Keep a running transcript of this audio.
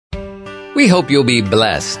We hope you'll be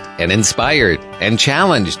blessed and inspired and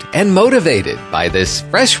challenged and motivated by this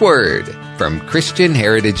fresh word from Christian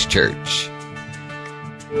Heritage Church.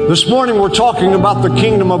 This morning we're talking about the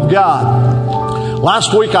kingdom of God.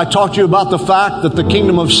 Last week I talked to you about the fact that the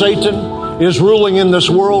kingdom of Satan is ruling in this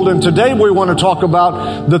world, and today we want to talk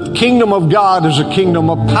about the kingdom of God is a kingdom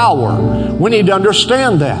of power. We need to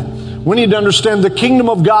understand that. We need to understand the kingdom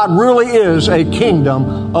of God really is a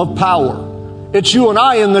kingdom of power. It's you and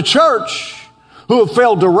I in the church who have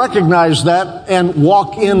failed to recognize that and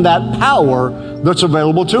walk in that power that's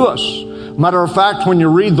available to us. Matter of fact, when you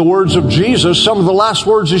read the words of Jesus, some of the last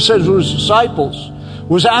words he said to his disciples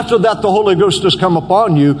was, after that the Holy Ghost has come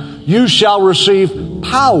upon you, you shall receive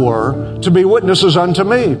power to be witnesses unto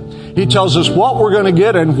me. He tells us what we're going to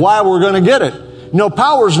get and why we're going to get it. You know,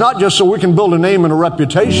 power is not just so we can build a name and a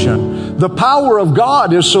reputation. The power of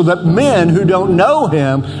God is so that men who don't know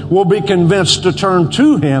Him will be convinced to turn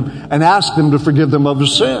to Him and ask Him to forgive them of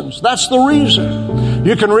His sins. That's the reason.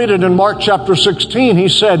 You can read it in Mark chapter 16. He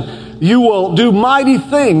said, you will do mighty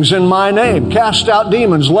things in my name. Cast out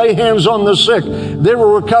demons, lay hands on the sick. They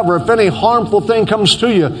will recover. If any harmful thing comes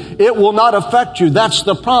to you, it will not affect you. That's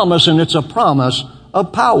the promise, and it's a promise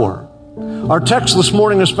of power. Our text this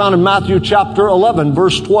morning is found in Matthew chapter 11,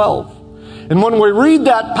 verse 12. And when we read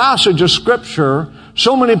that passage of Scripture,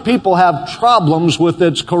 so many people have problems with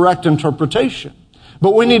its correct interpretation.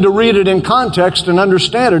 But we need to read it in context and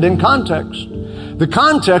understand it in context. The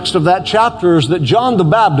context of that chapter is that John the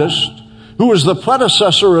Baptist, who was the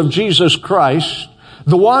predecessor of Jesus Christ,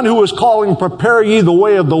 the one who was calling, prepare ye the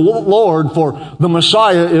way of the Lord, for the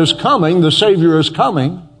Messiah is coming, the Savior is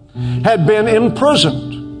coming, had been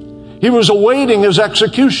imprisoned. He was awaiting his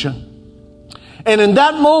execution. And in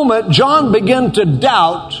that moment, John began to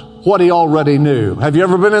doubt what he already knew. Have you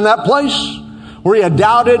ever been in that place where you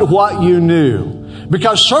doubted what you knew?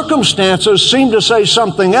 Because circumstances seemed to say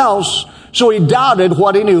something else, so he doubted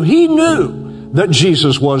what he knew. He knew that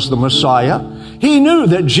Jesus was the Messiah. He knew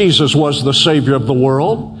that Jesus was the Savior of the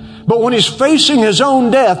world. But when he's facing his own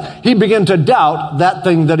death, he began to doubt that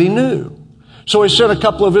thing that he knew. So he sent a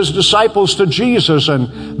couple of his disciples to Jesus,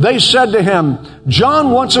 and they said to him,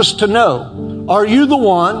 John wants us to know, are you the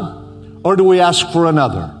one, or do we ask for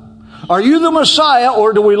another? Are you the Messiah,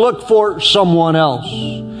 or do we look for someone else?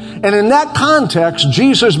 And in that context,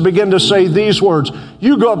 Jesus began to say these words.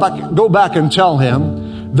 You go back and tell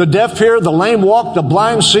him, the deaf hear, the lame walk, the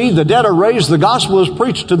blind see, the dead are raised, the gospel is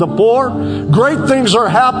preached to the poor. Great things are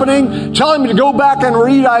happening. Tell him to go back and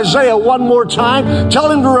read Isaiah one more time. Tell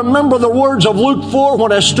him to remember the words of Luke 4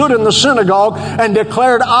 when I stood in the synagogue and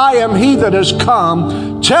declared, I am he that has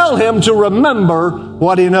come. Tell him to remember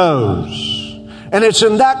what he knows. And it's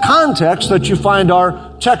in that context that you find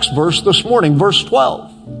our text verse this morning, verse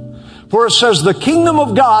 12. For it says, the kingdom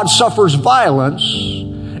of God suffers violence,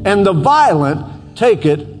 and the violent take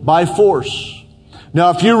it by force.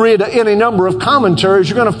 Now, if you read any number of commentaries,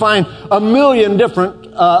 you're going to find a million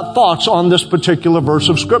different thoughts on this particular verse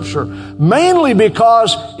of Scripture. Mainly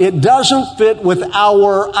because it doesn't fit with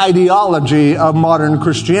our ideology of modern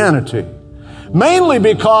Christianity. Mainly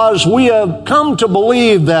because we have come to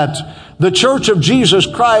believe that the Church of Jesus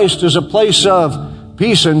Christ is a place of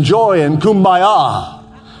peace and joy and kumbaya.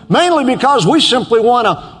 Mainly because we simply want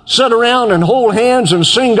to sit around and hold hands and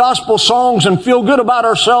sing gospel songs and feel good about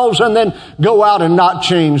ourselves and then go out and not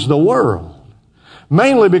change the world.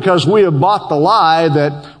 Mainly because we have bought the lie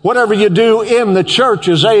that whatever you do in the church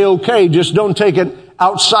is A-OK, just don't take it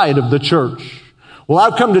outside of the church. Well,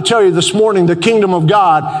 I've come to tell you this morning the kingdom of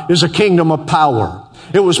God is a kingdom of power.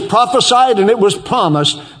 It was prophesied and it was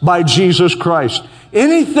promised by Jesus Christ.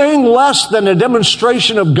 Anything less than a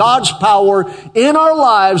demonstration of God's power in our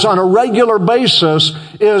lives on a regular basis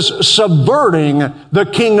is subverting the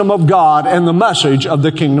kingdom of God and the message of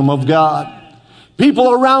the kingdom of God.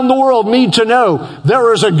 People around the world need to know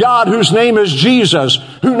there is a God whose name is Jesus,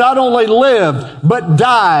 who not only lived, but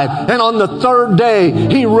died. And on the third day,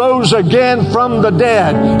 He rose again from the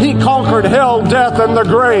dead. He conquered hell, death, and the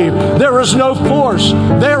grave. There is no force.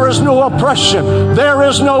 There is no oppression. There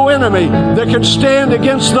is no enemy that can stand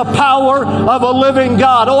against the power of a living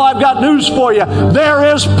God. Oh, I've got news for you.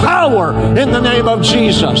 There is power in the name of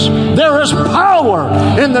Jesus. There is power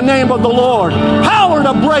in the name of the Lord. Power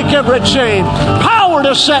to break every chain. Power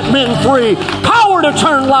to set men free. Power to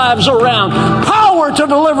turn lives around. Power to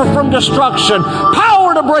deliver from destruction.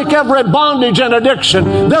 Power to break every bondage and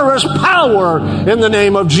addiction. There is power in the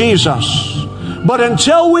name of Jesus. But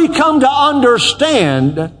until we come to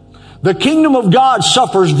understand the kingdom of God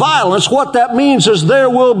suffers violence, what that means is there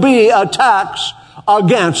will be attacks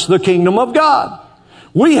against the kingdom of God.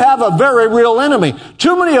 We have a very real enemy.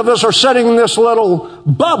 Too many of us are sitting in this little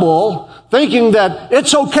bubble thinking that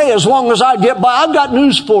it's okay as long as I get by. I've got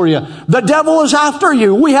news for you. The devil is after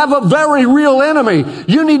you. We have a very real enemy.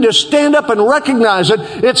 You need to stand up and recognize it.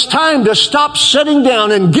 It's time to stop sitting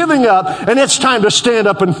down and giving up, and it's time to stand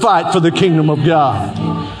up and fight for the kingdom of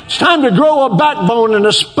God. It's time to grow a backbone and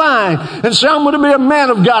a spine and say, I'm going to be a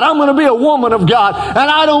man of God. I'm going to be a woman of God. And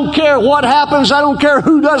I don't care what happens. I don't care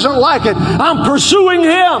who doesn't like it. I'm pursuing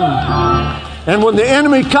Him. And when the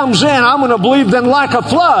enemy comes in, I'm going to believe then like a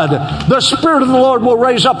flood, the Spirit of the Lord will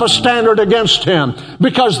raise up a standard against him.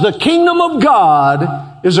 Because the kingdom of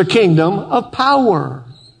God is a kingdom of power.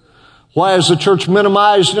 Why is the church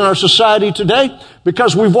minimized in our society today?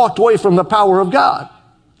 Because we've walked away from the power of God.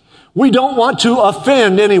 We don't want to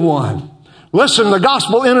offend anyone. Listen, the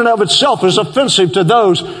gospel in and of itself is offensive to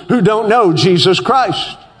those who don't know Jesus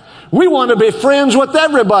Christ. We want to be friends with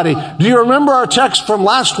everybody. Do you remember our text from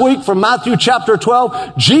last week from Matthew chapter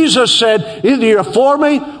 12? Jesus said, either you're for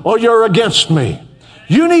me or you're against me.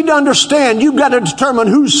 You need to understand you've got to determine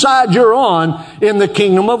whose side you're on in the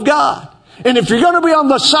kingdom of God. And if you're going to be on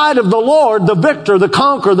the side of the Lord, the victor, the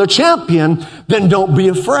conqueror, the champion, then don't be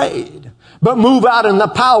afraid, but move out in the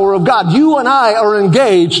power of God. You and I are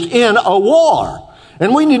engaged in a war.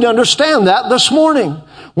 And we need to understand that this morning.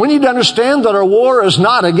 We need to understand that our war is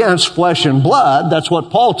not against flesh and blood. That's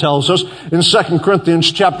what Paul tells us in 2 Corinthians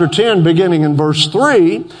chapter 10, beginning in verse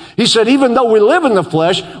 3. He said, even though we live in the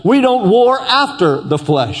flesh, we don't war after the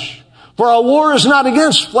flesh. For our war is not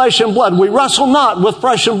against flesh and blood. We wrestle not with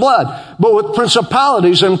flesh and blood, but with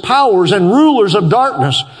principalities and powers and rulers of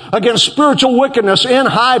darkness, against spiritual wickedness in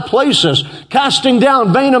high places, casting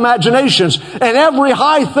down vain imaginations and every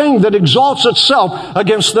high thing that exalts itself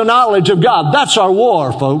against the knowledge of God. That's our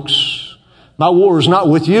war, folks. My war is not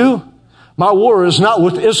with you. My war is not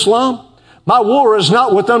with Islam. My war is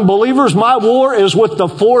not with unbelievers. My war is with the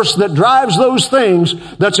force that drives those things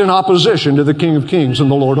that's in opposition to the King of Kings and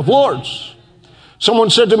the Lord of Lords. Someone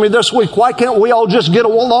said to me this week, why can't we all just get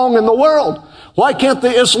along in the world? Why can't the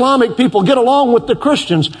Islamic people get along with the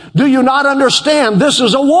Christians? Do you not understand this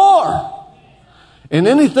is a war? And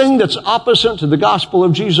anything that's opposite to the gospel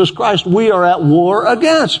of Jesus Christ, we are at war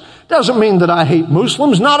against. Doesn't mean that I hate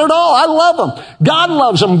Muslims. Not at all. I love them. God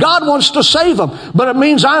loves them. God wants to save them. But it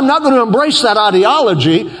means I'm not going to embrace that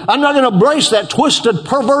ideology. I'm not going to embrace that twisted,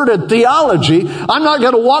 perverted theology. I'm not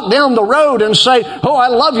going to walk down the road and say, oh, I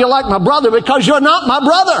love you like my brother, because you're not my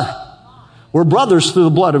brother. We're brothers through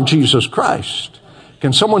the blood of Jesus Christ.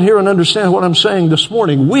 Can someone hear and understand what I'm saying this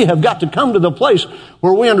morning? We have got to come to the place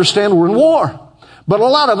where we understand we're in war. But a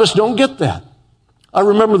lot of us don't get that. I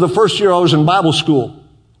remember the first year I was in Bible school.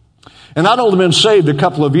 And I'd only been saved a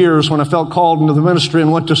couple of years when I felt called into the ministry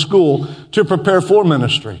and went to school to prepare for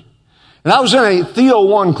ministry. And I was in a Theo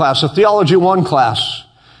 1 class, a Theology 1 class.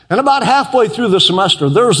 And about halfway through the semester,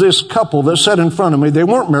 there was this couple that sat in front of me. They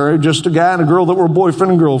weren't married, just a guy and a girl that were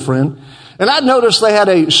boyfriend and girlfriend. And I noticed they had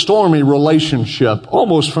a stormy relationship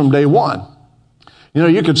almost from day one. You know,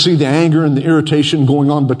 you could see the anger and the irritation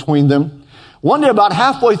going on between them. One day, about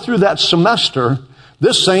halfway through that semester,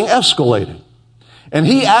 this thing escalated. And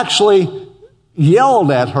he actually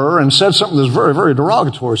yelled at her and said something that was very, very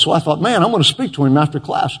derogatory. So I thought, man, I'm going to speak to him after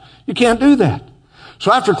class. You can't do that.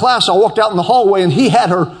 So after class, I walked out in the hallway, and he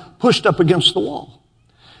had her pushed up against the wall.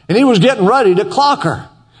 And he was getting ready to clock her.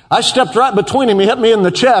 I stepped right between him. He hit me in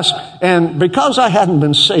the chest. And because I hadn't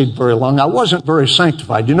been saved very long, I wasn't very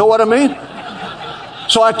sanctified. You know what I mean?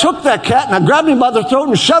 So I took that cat and I grabbed him by the throat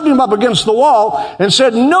and shoved him up against the wall and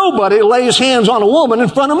said, nobody lays hands on a woman in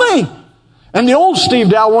front of me. And the old Steve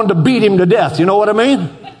Dow wanted to beat him to death. You know what I mean?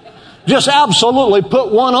 Just absolutely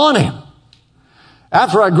put one on him.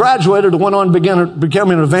 After I graduated, I went on to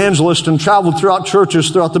become an evangelist and traveled throughout churches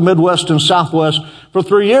throughout the Midwest and Southwest for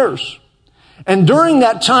 3 years. And during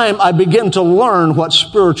that time, I began to learn what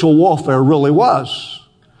spiritual warfare really was.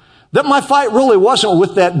 That my fight really wasn't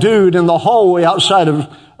with that dude in the hallway outside of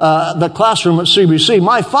the classroom at CBC.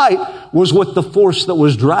 My fight was with the force that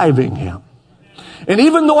was driving him. And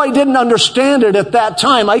even though I didn't understand it at that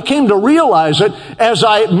time, I came to realize it as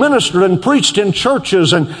I ministered and preached in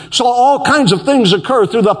churches and saw all kinds of things occur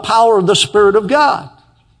through the power of the Spirit of God.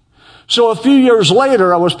 So a few years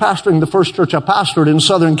later, I was pastoring the first church I pastored in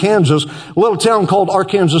southern Kansas, a little town called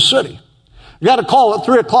Arkansas City. I got a call at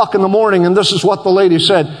 3 o'clock in the morning, and this is what the lady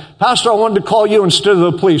said. Pastor, I wanted to call you instead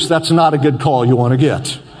of the police. That's not a good call you want to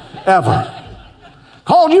get. Ever.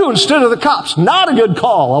 Called you instead of the cops. Not a good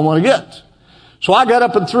call I want to get. So I got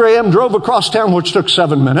up at 3 a.m., drove across town, which took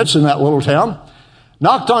 7 minutes in that little town,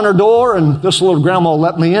 knocked on her door, and this little grandma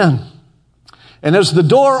let me in. And as the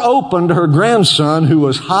door opened, her grandson, who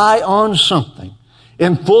was high on something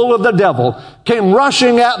and full of the devil, came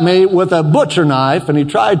rushing at me with a butcher knife, and he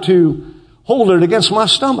tried to hold it against my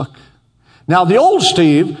stomach. Now, the old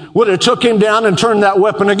Steve would have took him down and turned that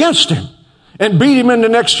weapon against him and beat him into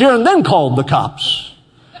next year and then called the cops.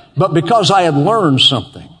 But because I had learned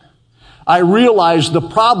something, I realized the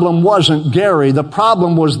problem wasn't Gary. The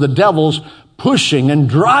problem was the devil's pushing and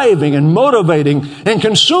driving and motivating and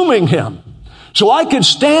consuming him. So I could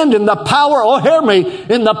stand in the power, oh hear me,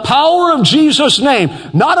 in the power of Jesus' name,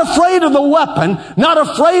 not afraid of the weapon, not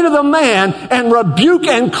afraid of the man, and rebuke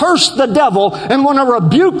and curse the devil. And when I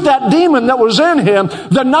rebuked that demon that was in him,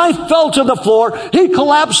 the knife fell to the floor, he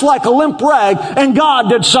collapsed like a limp rag, and God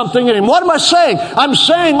did something in him. What am I saying? I'm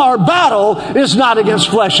saying our battle is not against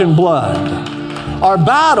flesh and blood. Our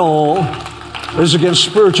battle is against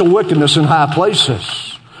spiritual wickedness in high places.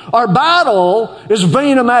 Our battle is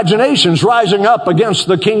vain imaginations rising up against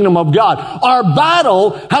the kingdom of God. Our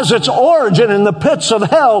battle has its origin in the pits of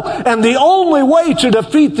hell, and the only way to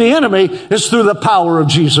defeat the enemy is through the power of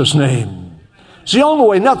Jesus' name. It's the only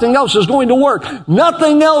way. Nothing else is going to work.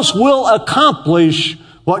 Nothing else will accomplish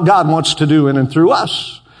what God wants to do in and through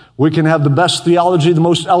us. We can have the best theology, the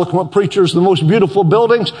most eloquent preachers, the most beautiful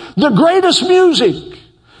buildings, the greatest music,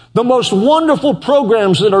 the most wonderful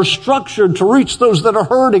programs that are structured to reach those that are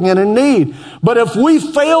hurting and in need. But if we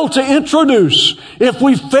fail to introduce, if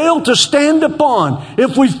we fail to stand upon,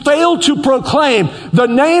 if we fail to proclaim the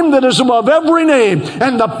name that is above every name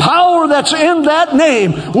and the power that's in that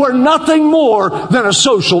name, we're nothing more than a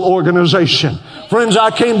social organization. Friends,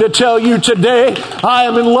 I came to tell you today, I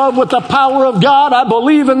am in love with the power of God. I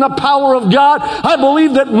believe in the power of God. I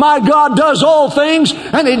believe that my God does all things,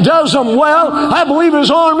 and He does them well. I believe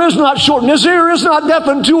His arm is not short, and His ear is not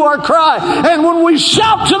deafened to our cry. And when we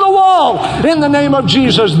shout to the wall, in the name of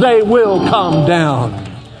Jesus, they will come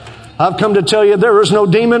down. I've come to tell you, there is no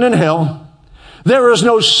demon in hell. There is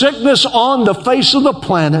no sickness on the face of the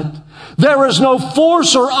planet. There is no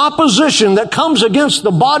force or opposition that comes against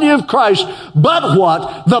the body of Christ, but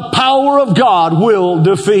what the power of God will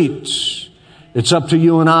defeat. It's up to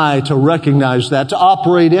you and I to recognize that, to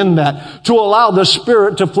operate in that, to allow the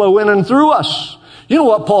Spirit to flow in and through us. You know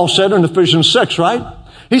what Paul said in Ephesians 6, right?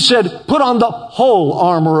 He said, put on the whole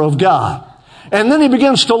armor of God. And then he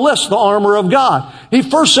begins to list the armor of God. He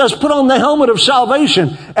first says, put on the helmet of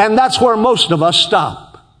salvation. And that's where most of us stop.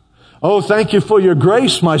 Oh, thank you for your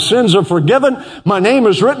grace. My sins are forgiven. My name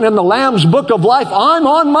is written in the Lamb's book of life. I'm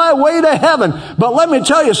on my way to heaven. But let me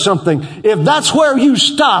tell you something. If that's where you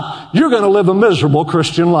stop, you're going to live a miserable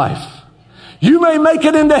Christian life. You may make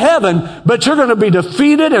it into heaven, but you're going to be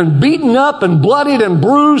defeated and beaten up and bloodied and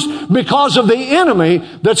bruised because of the enemy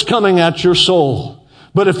that's coming at your soul.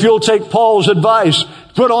 But if you'll take Paul's advice,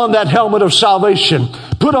 put on that helmet of salvation.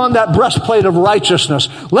 Put on that breastplate of righteousness.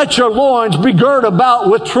 Let your loins be girt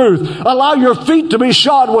about with truth. Allow your feet to be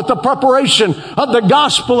shod with the preparation of the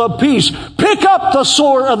gospel of peace. Pick up the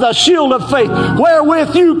sword of the shield of faith,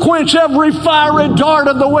 wherewith you quench every fiery dart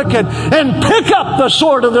of the wicked. And pick up the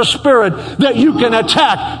sword of the Spirit that you can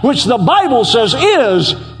attack, which the Bible says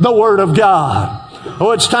is the Word of God.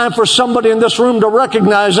 Oh, it's time for somebody in this room to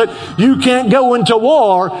recognize it. You can't go into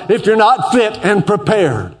war if you're not fit and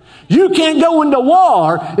prepared. You can't go into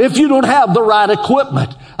war if you don't have the right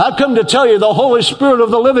equipment. I've come to tell you the Holy Spirit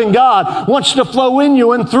of the living God wants to flow in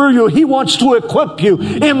you and through you. He wants to equip you,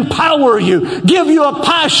 empower you, give you a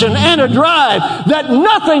passion and a drive that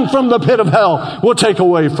nothing from the pit of hell will take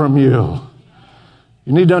away from you.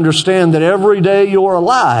 You need to understand that every day you're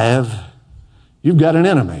alive, you've got an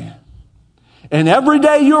enemy. And every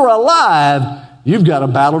day you're alive, you've got a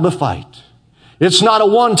battle to fight. It's not a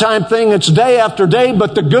one-time thing. It's day after day.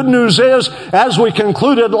 But the good news is, as we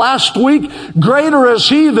concluded last week, greater is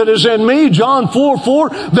He that is in me, John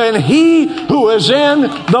 4:4, than he who is in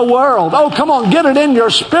the world. Oh, come on, get it in your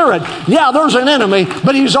spirit. Yeah, there's an enemy,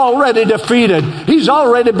 but he's already defeated. He's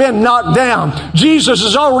already been knocked down. Jesus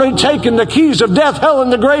has already taken the keys of death, hell,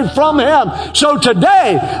 and the grave from Him. So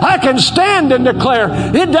today, I can stand and declare,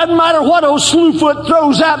 it doesn't matter what old Slewfoot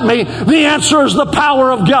throws at me, the answer is the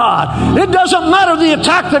power of God. It doesn't matter the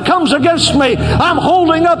attack that comes against me. I'm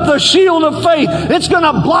holding up the shield of faith. It's going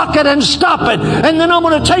to block it and stop it. And then I'm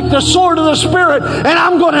going to take the sword of the Spirit and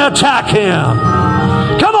I'm going to attack him.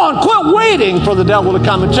 Come on, quit waiting for the devil to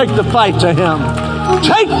come and take the fight to him.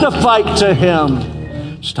 Take the fight to him.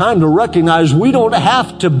 It's time to recognize we don't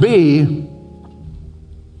have to be.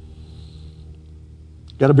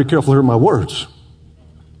 Got to be careful here with my words.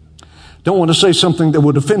 Don't want to say something that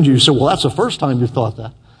would offend you. You say, well, that's the first time you thought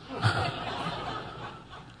that.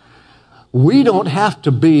 We don't have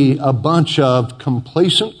to be a bunch of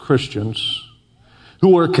complacent Christians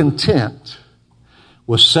who are content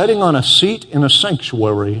with sitting on a seat in a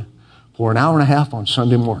sanctuary for an hour and a half on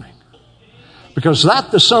Sunday morning. Because that's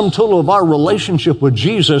the sum total of our relationship with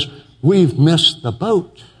Jesus. We've missed the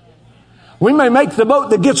boat. We may make the boat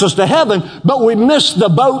that gets us to heaven, but we miss the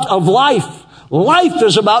boat of life. Life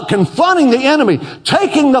is about confronting the enemy,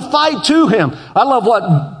 taking the fight to him. I love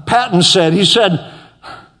what Patton said. He said,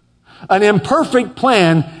 an imperfect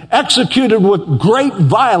plan executed with great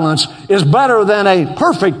violence is better than a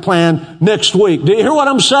perfect plan next week. Do you hear what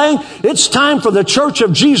I'm saying? It's time for the Church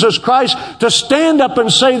of Jesus Christ to stand up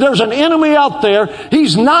and say, there's an enemy out there.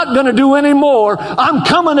 He's not going to do any more. I'm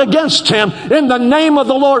coming against him in the name of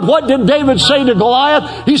the Lord. What did David say to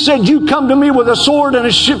Goliath? He said, you come to me with a sword and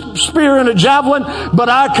a spear and a javelin, but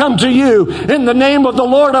I come to you in the name of the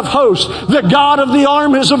Lord of hosts, the God of the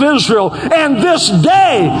armies of Israel. And this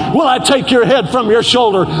day will I take your head from your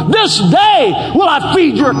shoulder. This day will I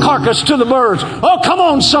feed your carcass to the birds. Oh, come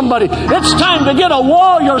on, somebody. It's time to get a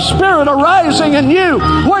warrior spirit arising in you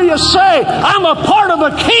where you say, I'm a part of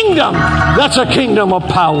a kingdom. That's a kingdom of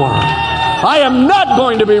power. I am not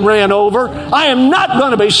going to be ran over. I am not going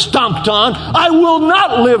to be stomped on. I will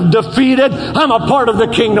not live defeated. I'm a part of the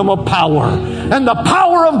kingdom of power. And the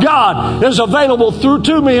power of God is available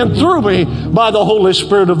to me and through me by the Holy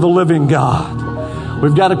Spirit of the living God.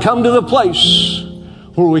 We've got to come to the place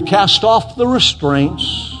where we cast off the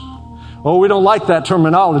restraints. Oh, we don't like that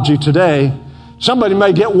terminology today. Somebody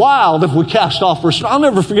may get wild if we cast off restraints. I'll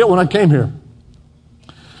never forget when I came here.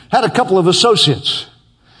 Had a couple of associates.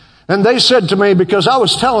 And they said to me, because I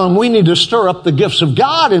was telling them we need to stir up the gifts of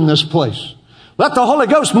God in this place. Let the Holy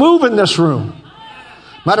Ghost move in this room.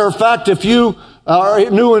 Matter of fact, if you are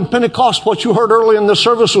new in Pentecost, what you heard early in the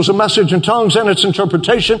service was a message in tongues and its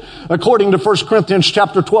interpretation according to 1 Corinthians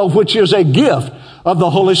chapter 12, which is a gift of the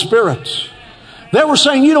Holy Spirit. They were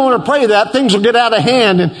saying, you don't want to pray that. Things will get out of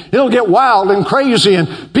hand and it'll get wild and crazy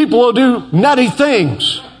and people will do nutty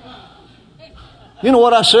things. You know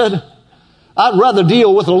what I said? I'd rather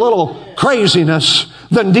deal with a little craziness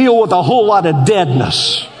than deal with a whole lot of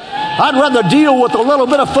deadness. I'd rather deal with a little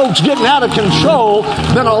bit of folks getting out of control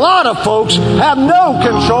than a lot of folks have no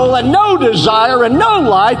control and no desire and no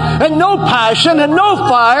light and no passion and no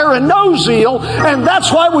fire and no zeal. And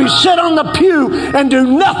that's why we sit on the pew and do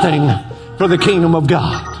nothing for the kingdom of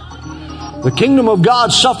God. The kingdom of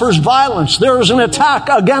God suffers violence. There is an attack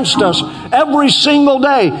against us every single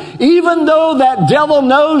day. Even though that devil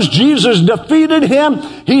knows Jesus defeated him,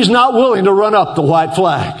 he's not willing to run up the white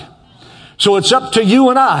flag. So it's up to you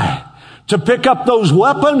and I to pick up those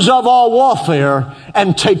weapons of all warfare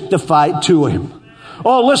and take the fight to him.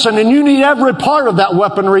 Oh, listen, and you need every part of that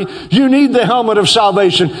weaponry. You need the helmet of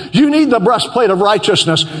salvation. You need the breastplate of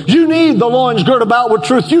righteousness. You need the loins girt about with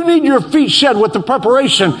truth. You need your feet shed with the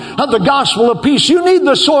preparation of the gospel of peace. You need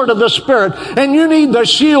the sword of the Spirit, and you need the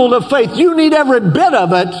shield of faith. You need every bit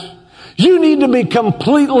of it. You need to be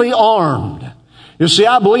completely armed. You see,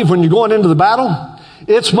 I believe when you're going into the battle,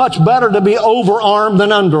 it's much better to be overarmed than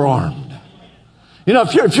underarmed. You know,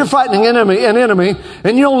 if you're fighting an enemy,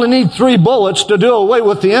 and you only need 3 bullets to do away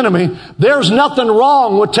with the enemy, there's nothing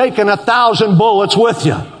wrong with taking 1,000 bullets with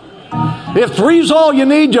you. If 3's all you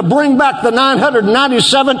need, you bring back the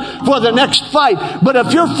 997 for the next fight. But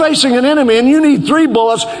if you're facing an enemy and you need 3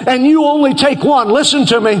 bullets and you only take 1, listen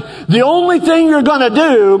to me, the only thing you're going to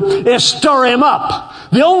do is stir him up.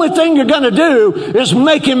 The only thing you're going to do is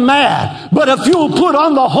make him mad. But if you'll put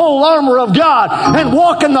on the whole armor of God and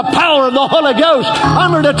walk in the power of the Holy Ghost,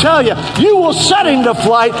 I'm here to tell you, you will set him to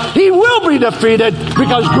flight. He will be defeated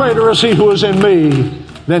because greater is he who is in me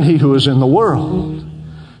than he who is in the world.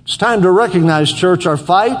 It's time to recognize, church, our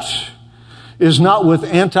fight is not with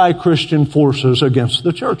anti-Christian forces against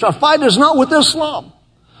the church. Our fight is not with Islam.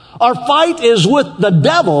 Our fight is with the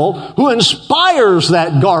devil who inspires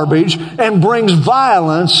that garbage and brings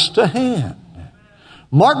violence to hand.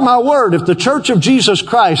 Mark my word, if the Church of Jesus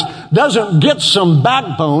Christ doesn't get some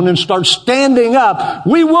backbone and start standing up,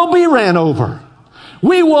 we will be ran over.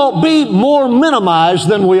 We will be more minimized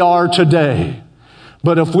than we are today.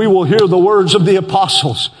 But if we will hear the words of the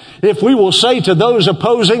apostles, if we will say to those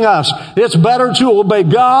opposing us, it's better to obey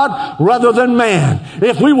God rather than man.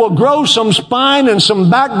 If we will grow some spine and some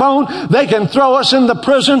backbone, they can throw us in the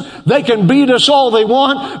prison. They can beat us all they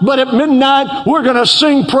want. But at midnight, we're going to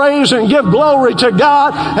sing praise and give glory to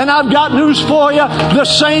God. And I've got news for you. The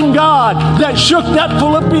same God that shook that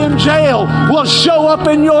Philippian jail will show up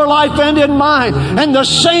in your life and in mine. And the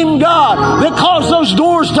same God that caused those those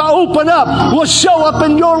doors to open up will show up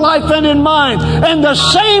in your life and in mine. And the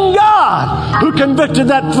same God who convicted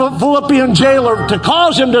that Philippian jailer to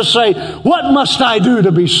cause him to say, "What must I do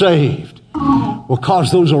to be saved?" will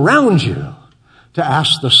cause those around you to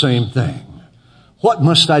ask the same thing. What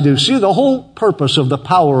must I do? See, the whole purpose of the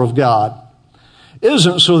power of God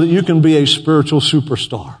isn't so that you can be a spiritual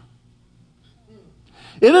superstar.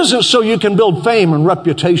 It isn't so you can build fame and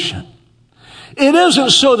reputation. It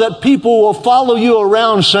isn't so that people will follow you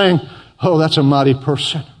around saying, "Oh, that's a mighty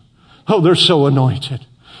person. Oh, they're so anointed.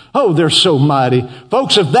 Oh, they're so mighty."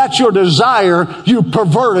 Folks, if that's your desire, you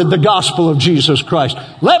perverted the gospel of Jesus Christ.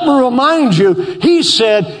 Let me remind you, He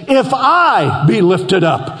said, "If I be lifted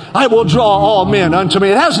up, I will draw all men unto me."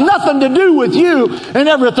 It has nothing to do with you and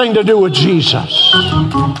everything to do with Jesus.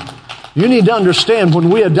 You need to understand, when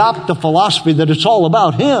we adopt the philosophy that it's all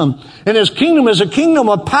about Him, and His kingdom is a kingdom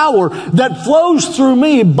of power that flows through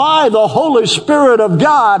me by the Holy Spirit of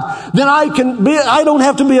God, then I don't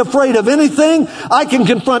have to be afraid of anything. I can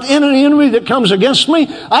confront any enemy that comes against me.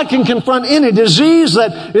 I can confront any disease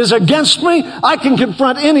that is against me. I can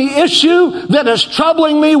confront any issue that is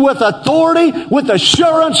troubling me with authority, with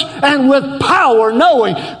assurance, and with power,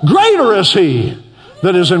 knowing greater is He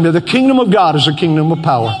that is in me. The kingdom of God is a kingdom of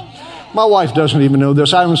power. My wife doesn't even know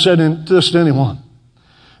this. I haven't said this to anyone.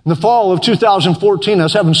 In the fall of 2014, I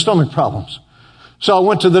was having stomach problems. So I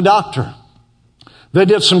went to the doctor. They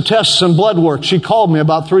did some tests and blood work. She called me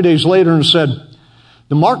about 3 days later and said,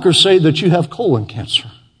 "The markers say that you have colon cancer."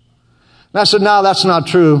 And I said, "No, that's not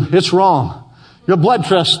true. It's wrong. Your blood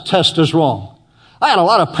test is wrong." I had a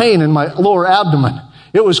lot of pain in my lower abdomen.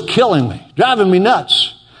 It was killing me, driving me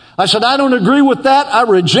nuts. I said, "I don't agree with that. I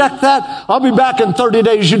reject that. I'll be back in 30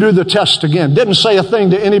 days. You do the test again." Didn't say a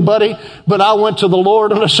thing to anybody, but I went to the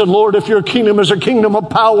Lord and I said, "Lord, if your kingdom is a kingdom of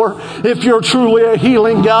power, if you're truly a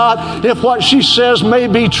healing God, if what she says may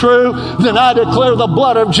be true, then I declare the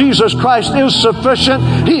blood of Jesus Christ is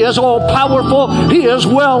sufficient. He is all powerful. He is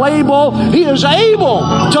well able. He is able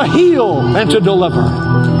to heal and to deliver."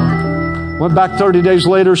 Went back 30 days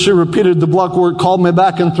later. She repeated the blood work, called me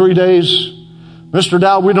back in 3 days. "Mr.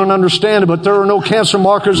 Dow, we don't understand it, but there are no cancer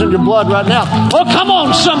markers in your blood right now." Oh, come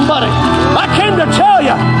on, somebody. I came to tell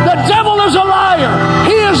you, the devil is a liar.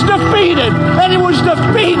 He is defeated, and he was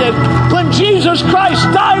defeated when Jesus Christ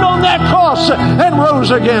died on that cross and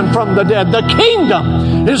rose again from the dead. The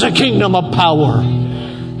kingdom is a kingdom of power.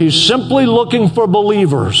 He's simply looking for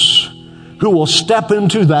believers who will step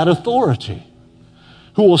into that authority,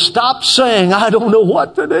 who will stop saying, "I don't know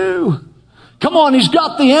what to do." Come on, He's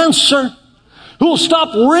got the answer. Who will stop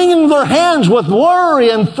wringing their hands with worry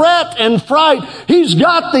and fret and fright. He's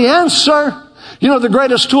got the answer. You know, the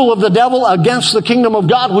greatest tool of the devil against the kingdom of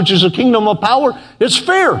God, which is a kingdom of power, is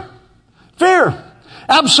fear. Fear.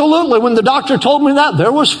 Absolutely. When the doctor told me that,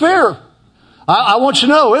 there was fear. I want you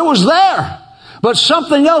to know, it was there. But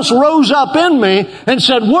something else rose up in me and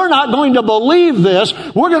said, "We're not going to believe this.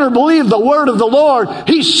 We're going to believe the word of the Lord.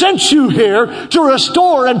 He sent you here to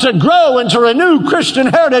restore and to grow and to renew Christian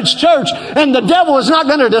Heritage Church. And the devil is not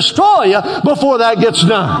going to destroy you before that gets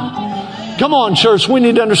done." Come on, church. We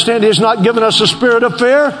need to understand He's not given us a spirit of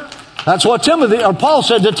fear. That's what Paul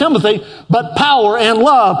said to Timothy, but power and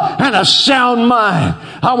love and a sound mind.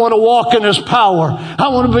 I want to walk in His power. I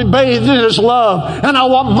want to be bathed in His love. And I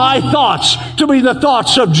want my thoughts to be the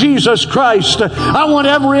thoughts of Jesus Christ. I want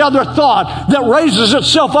every other thought that raises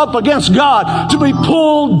itself up against God to be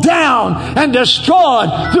pulled down and destroyed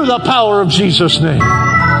through the power of Jesus' name.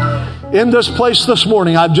 In this place this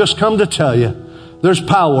morning, I've just come to tell you, there's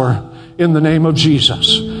power in the name of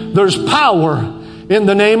Jesus. There's power in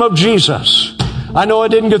the name of Jesus. I know I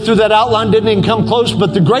didn't get through that outline, didn't even come close,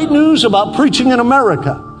 but the great news about preaching in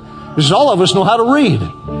America is all of us know how to read.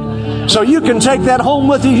 So you can take that home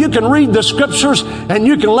with you. You can read the scriptures and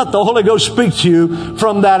you can let the Holy Ghost speak to you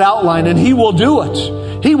from that outline, and He will do it.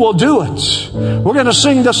 He will do it. We're going to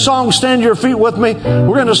sing this song. Stand to your feet with me.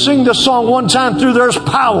 We're going to sing this song one time through. There's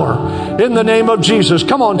power in the name of Jesus.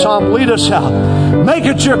 Come on, Tom, lead us out. Make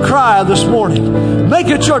it your cry this morning. Make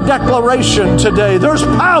it your declaration today. There's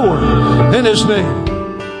power in His name.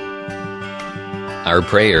 Our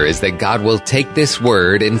prayer is that God will take this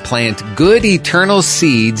word and plant good eternal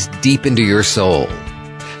seeds deep into your soul.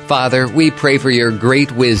 Father, we pray for your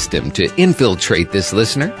great wisdom to infiltrate this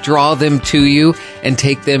listener, draw them to you, and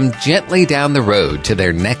take them gently down the road to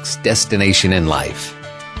their next destination in life.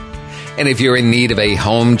 And if you're in need of a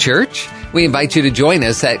home church, we invite you to join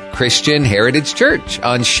us at Christian Heritage Church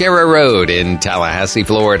on Sharer Road in Tallahassee,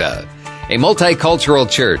 Florida. A multicultural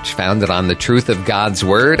church founded on the truth of God's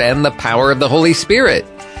Word and the power of the Holy Spirit.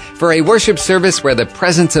 For a worship service where the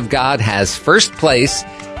presence of God has first place,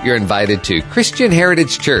 you're invited to Christian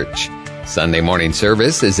Heritage Church. Sunday morning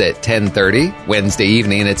service is at 10:30, Wednesday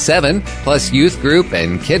evening at 7, plus youth group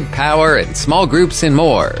and kid power and small groups and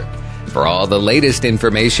more. For all the latest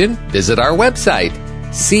information, visit our website,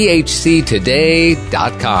 chctoday.com.